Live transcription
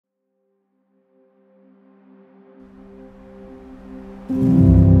Good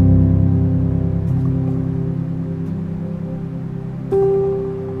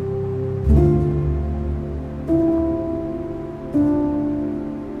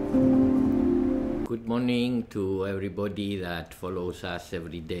morning to everybody that follows us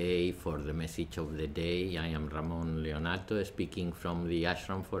every day for the message of the day. I am Ramon Leonato speaking from the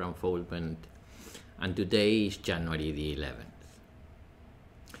Ashram for Unfoldment, and today is January the 11th.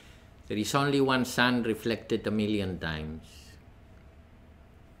 There is only one sun reflected a million times.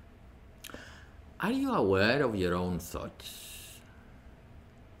 Are you aware of your own thoughts?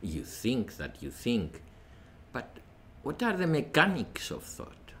 You think that you think, but what are the mechanics of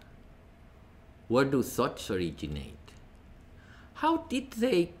thought? Where do thoughts originate? How did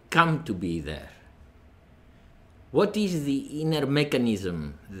they come to be there? What is the inner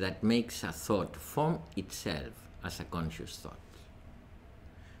mechanism that makes a thought form itself as a conscious thought?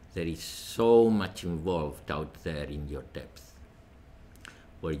 There is so much involved out there in your depth,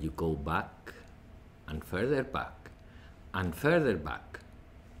 where you go back and further back and further back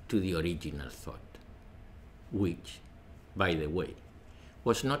to the original thought, which, by the way,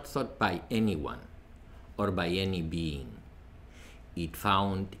 was not thought by anyone or by any being. It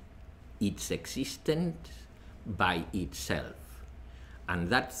found its existence by itself, and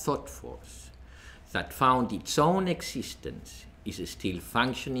that thought force that found its own existence is still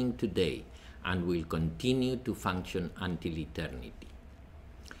functioning today and will continue to function until eternity.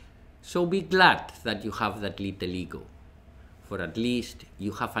 So be glad that you have that little ego, for at least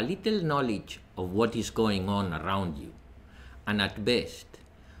you have a little knowledge of what is going on around you, and at best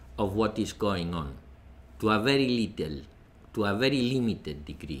of what is going on to a very little, to a very limited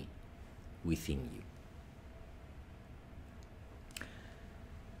degree within you.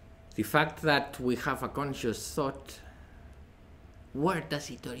 The fact that we have a conscious thought, where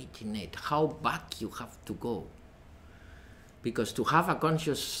does it originate? How back you have to go? Because to have a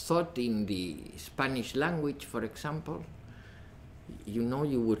conscious thought in the Spanish language, for example, you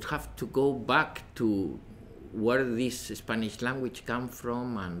would have to go back to where this Spanish language come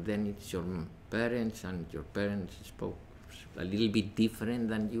from, and then it's your parents, and your parents spoke a little bit different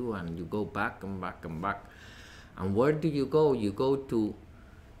than you, and you go back and back and back. And where do you go? You go to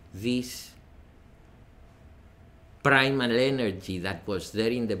this primal energy that was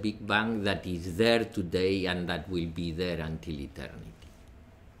there in the Big Bang, that is there today, and that will be there until eternity.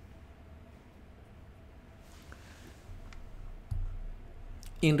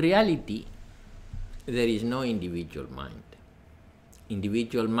 In reality, there is no individual mind.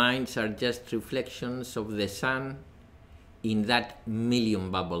 Individual minds are just reflections of the sun in that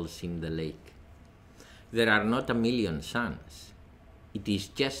million bubbles in the lake. There are not a million suns. It is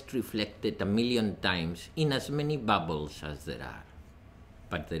just reflected a million times in as many bubbles as there are.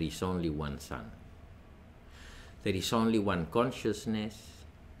 But there is only one sun. There is only one consciousness.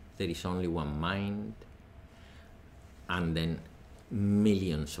 There is only one mind. And then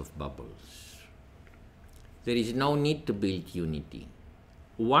millions of bubbles. There is no need to build unity.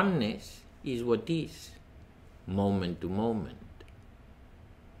 Oneness is what is, moment to moment.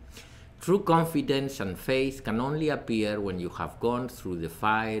 True confidence and faith can only appear when you have gone through the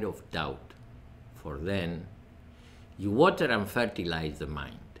fire of doubt, for then you water and fertilize the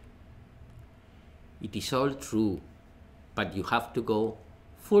mind. It is all true, but you have to go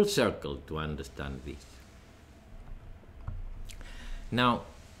full circle to understand this. Now,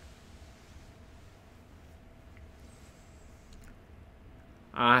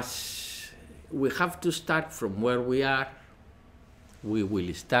 as we have to start from where we are, we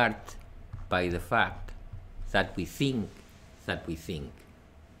will start by the fact that we think,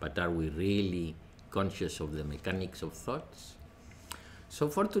 but are we really conscious of the mechanics of thoughts? So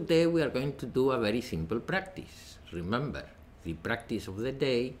for today we are going to do a very simple practice. Remember, the practice of the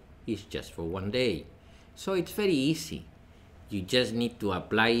day is just for one day. So it's very easy. You just need to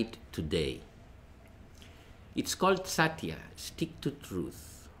apply it today. It's called Satya, stick to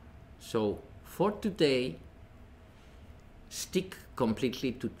truth. So for today, stick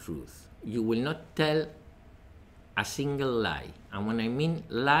completely to truth. You will not tell a single lie. And when I mean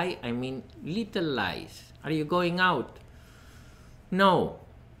lie, I mean little lies. Are you going out? No.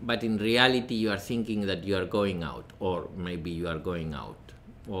 But in reality, you are thinking that you are going out. Or maybe you are going out.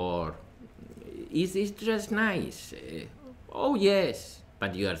 Or, is this dress nice? Oh, yes.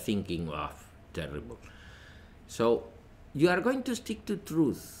 But you are thinking, oh, terrible. So, you are going to stick to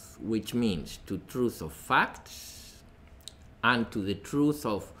truth, which means to truth of facts and to the truth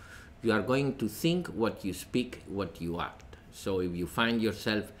of you are going to think what you speak, what you act. So if you find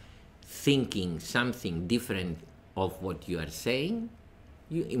yourself thinking something different of what you are saying,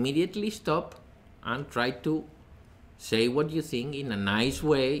 you immediately stop and try to Say what you think in a nice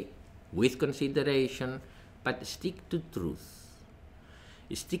way, with consideration, but stick to truth.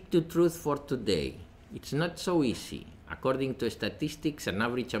 Stick to truth for today. It's not so easy. According to statistics, an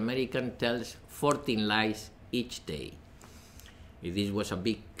average American tells 14 lies each day. This was a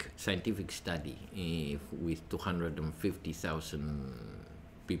big scientific study with 250,000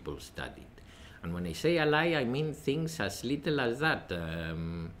 people studied. And when I say a lie, I mean things as little as that.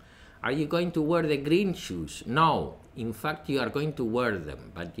 Are you going to wear the green shoes? No. In fact, you are going to wear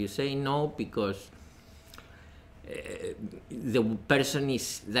them. But you say no because the person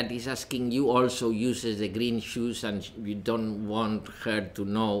that is asking you also uses the green shoes and you don't want her to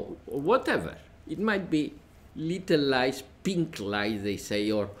know, or whatever. It might be little lies, pink lies, they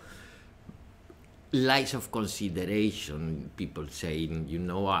say, or lies of consideration. People saying,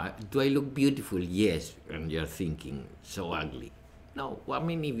 do I look beautiful? Yes. And you're thinking, so ugly. No, I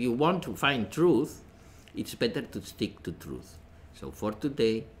mean, if you want to find truth, it's better to stick to truth. So for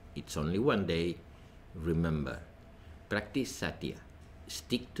today, it's only one day. Remember, practice satya.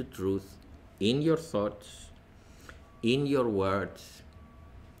 Stick to truth in your thoughts, in your words,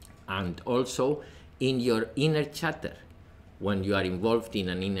 and also in your inner chatter. When you are involved in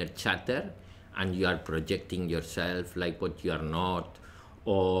an inner chatter and you are projecting yourself like what you are not,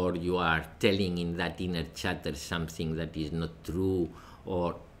 or you are telling in that inner chatter something that is not true,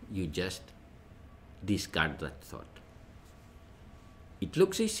 or you just discard that thought. It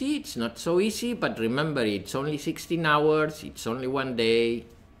looks easy, it's not so easy, but remember, it's only 16 hours, it's only one day,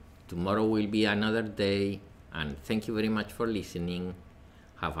 tomorrow will be another day, and thank you very much for listening.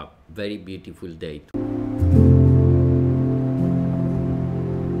 Have a very beautiful day.